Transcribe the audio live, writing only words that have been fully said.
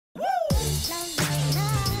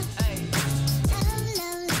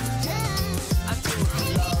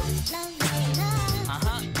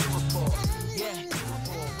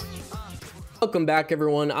Welcome back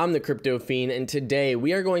everyone, I'm the Crypto Fiend, and today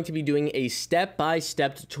we are going to be doing a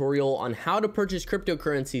step-by-step tutorial on how to purchase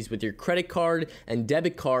cryptocurrencies with your credit card and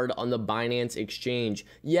debit card on the Binance exchange.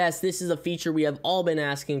 Yes, this is a feature we have all been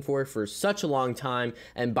asking for such a long time,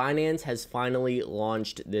 and Binance has finally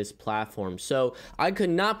launched this platform. So I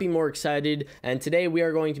could not be more excited, and today we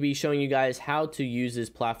are going to be showing you guys how to use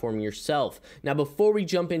this platform yourself. Now before we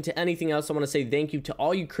jump into anything else, I want to say thank you to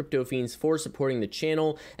all you Crypto Fiends for supporting the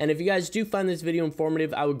channel, and if you guys do find this video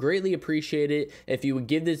informative, I would greatly appreciate it if you would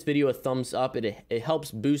give this video a thumbs up. It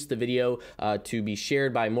helps boost the video to be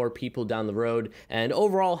shared by more people down the road and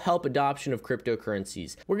overall help adoption of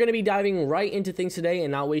cryptocurrencies. We're going to be diving right into things today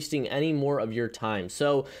and not wasting any more of your time.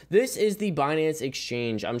 So this is the Binance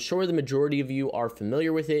exchange. I'm sure the majority of you are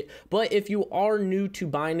familiar with it, but if you are new to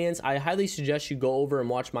Binance, I highly suggest you go over and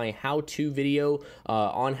watch my how-to video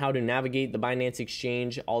on how to navigate the Binance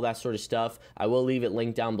exchange, all that sort of stuff. I will leave it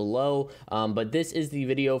linked down below, but this is the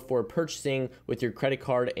video for purchasing with your credit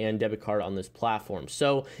card and debit card on this platform.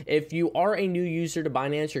 So if you are a new user to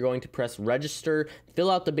Binance, you're going to press register, fill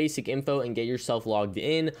out the basic info, and get yourself logged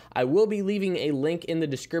in. I will be leaving a link in the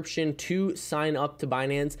description to sign up to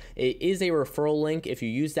Binance. It is a referral link. If you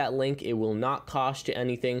use that link, it will not cost you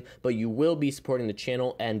anything, but you will be supporting the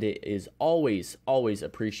channel, and it is always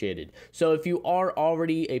appreciated. So if you are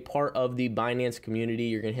already a part of the Binance community,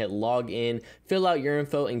 you're going to hit log in, fill out your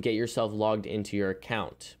info, and get yourself logged into your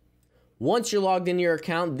account. Once you're logged into your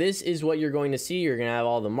account, this is what you're going to see. You're going to have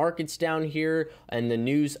all the markets down here and the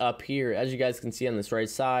news up here. As you guys can see on this right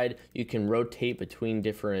side, you can rotate between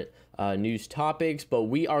different news topics, but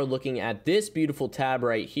we are looking at this beautiful tab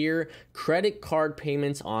right here, credit card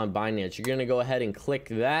payments on Binance. You're going to go ahead and click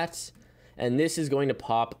that, and this is going to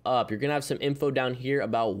pop up. You're going to have some info down here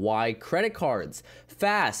about why credit cards.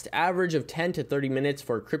 Fast, average of 10 to 30 minutes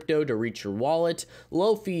for crypto to reach your wallet.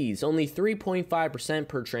 Low fees, only 3.5%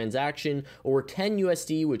 per transaction, or 10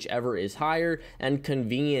 USD, whichever is higher. And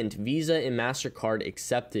convenient, Visa and MasterCard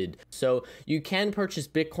accepted. So you can purchase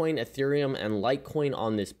Bitcoin, Ethereum, and Litecoin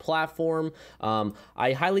on this platform.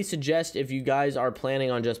 I highly suggest if you guys are planning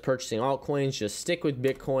on just purchasing altcoins, just stick with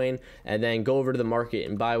Bitcoin and then go over to the market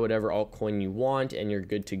and buy whatever altcoin you want, and you're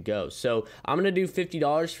good to go. So I'm going to do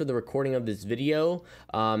 $50 for the recording of this video.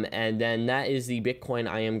 And then that is the Bitcoin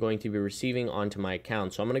I am going to be receiving onto my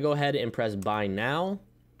account. So I'm going to go ahead and press buy now.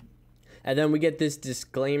 And then we get this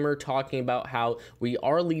disclaimer talking about how we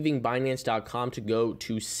are leaving Binance.com to go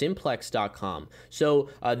to Simplex.com. So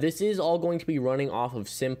this is all going to be running off of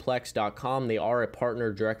Simplex.com. They are a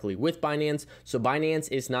partner directly with Binance. So Binance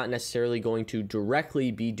is not necessarily going to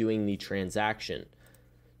directly be doing the transaction.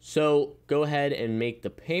 So go ahead and make the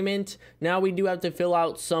payment. Now we do have to fill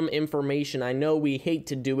out some information. I know we hate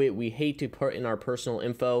to do it. We hate to put in our personal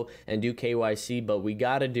info and do KYC, but we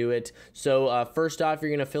got to do it. So first off, you're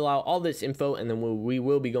going to fill out all this info, and then we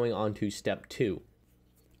will be going on to step 2.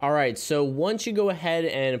 All right, so once you go ahead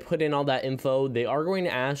and put in all that info, they are going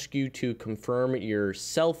to ask you to confirm your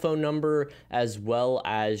cell phone number as well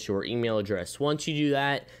as your email address. Once you do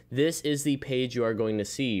that, this is the page you are going to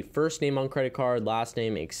see. First name on credit card, last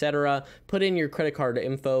name, etc. Put in your credit card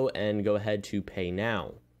info and go ahead to pay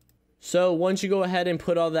now. So once you go ahead and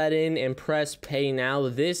put all that in and press pay now,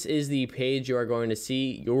 this is the page you are going to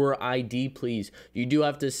see. Your ID, please. You do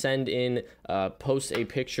have to send in, post a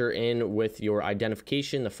picture in with your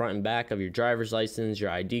identification, the front and back of your driver's license, your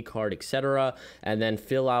ID card, etc. And then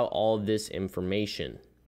fill out all of this information.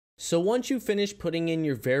 So once you finish putting in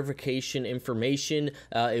your verification information,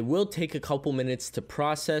 it will take a couple minutes to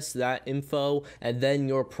process that info, and then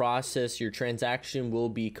your transaction will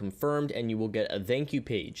be confirmed and you will get a thank you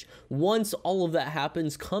page. Once all of that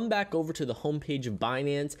happens, come back over to the homepage of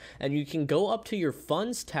Binance and you can go up to your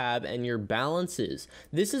funds tab and your balances.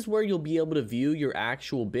 This is where you'll be able to view your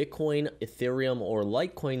actual Bitcoin, Ethereum, or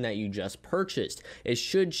Litecoin that you just purchased. It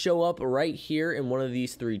should show up right here in one of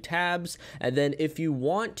these 3 tabs, and then if you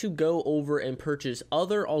want to go over and purchase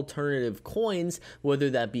other alternative coins, whether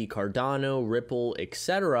that be Cardano, Ripple,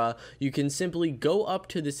 etc., you can simply go up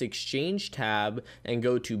to this exchange tab and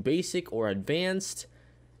go to basic or advanced.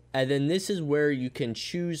 And then this is where you can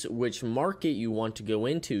choose which market you want to go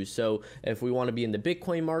into. So if we want to be in the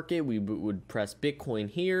Bitcoin market, we would press Bitcoin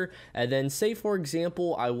here. And then say, for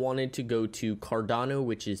example, I wanted to go to Cardano,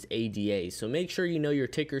 which is ADA. So make sure you know your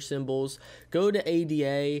ticker symbols. Go to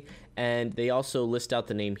ADA and they also list out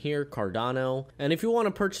the name here, Cardano. And if you want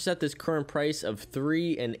to purchase at this current price of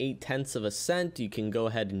 3 8/10 of a cent, you can go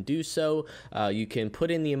ahead and do so. You can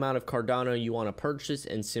put in the amount of Cardano you want to purchase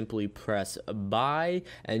and simply press buy,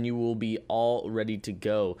 and you will be all ready to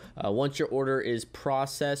go. Once your order is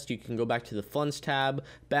processed, you can go back to the funds tab,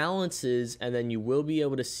 balances, and then you will be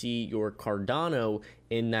able to see your Cardano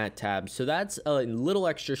in that tab. So that's a little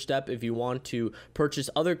extra step if you want to purchase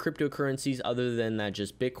other cryptocurrencies other than that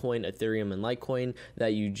just Bitcoin, Ethereum, and Litecoin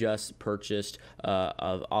that you just purchased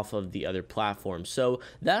off of the other platforms. So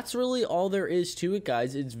that's really all there is to it,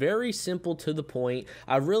 guys. It's very simple to the point.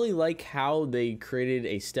 I really like how they created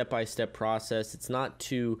a step-by-step process. It's not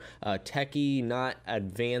too techy, not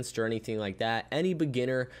advanced or anything like that. Any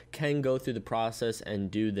beginner can go through the process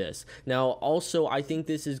and do this. Now, also, I think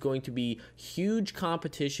this is going to be huge competition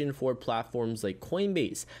for platforms like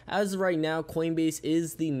Coinbase. As of right now, Coinbase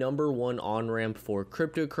is the #1 on-ramp for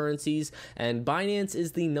cryptocurrencies, and Binance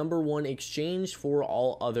is the #1 exchange for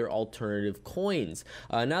all other alternative coins.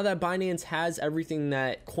 Now that Binance has everything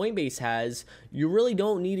that Coinbase has, you really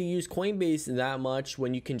don't need to use Coinbase that much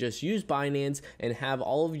when you can just use Binance and have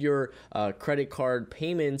all of your credit card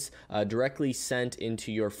payments directly sent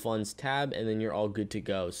into your funds tab, and then you're all good to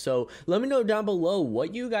go. So let me know down below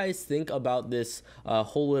what you guys think about this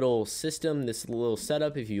whole little system, this little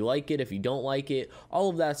setup, if you like it, if you don't like it, all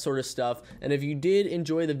of that sort of stuff. And if you did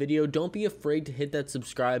enjoy the video, don't be afraid to hit that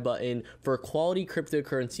subscribe button for quality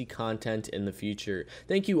cryptocurrency content in the future.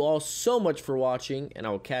 Thank you all so much for watching, and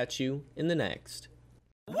I will catch you in the next.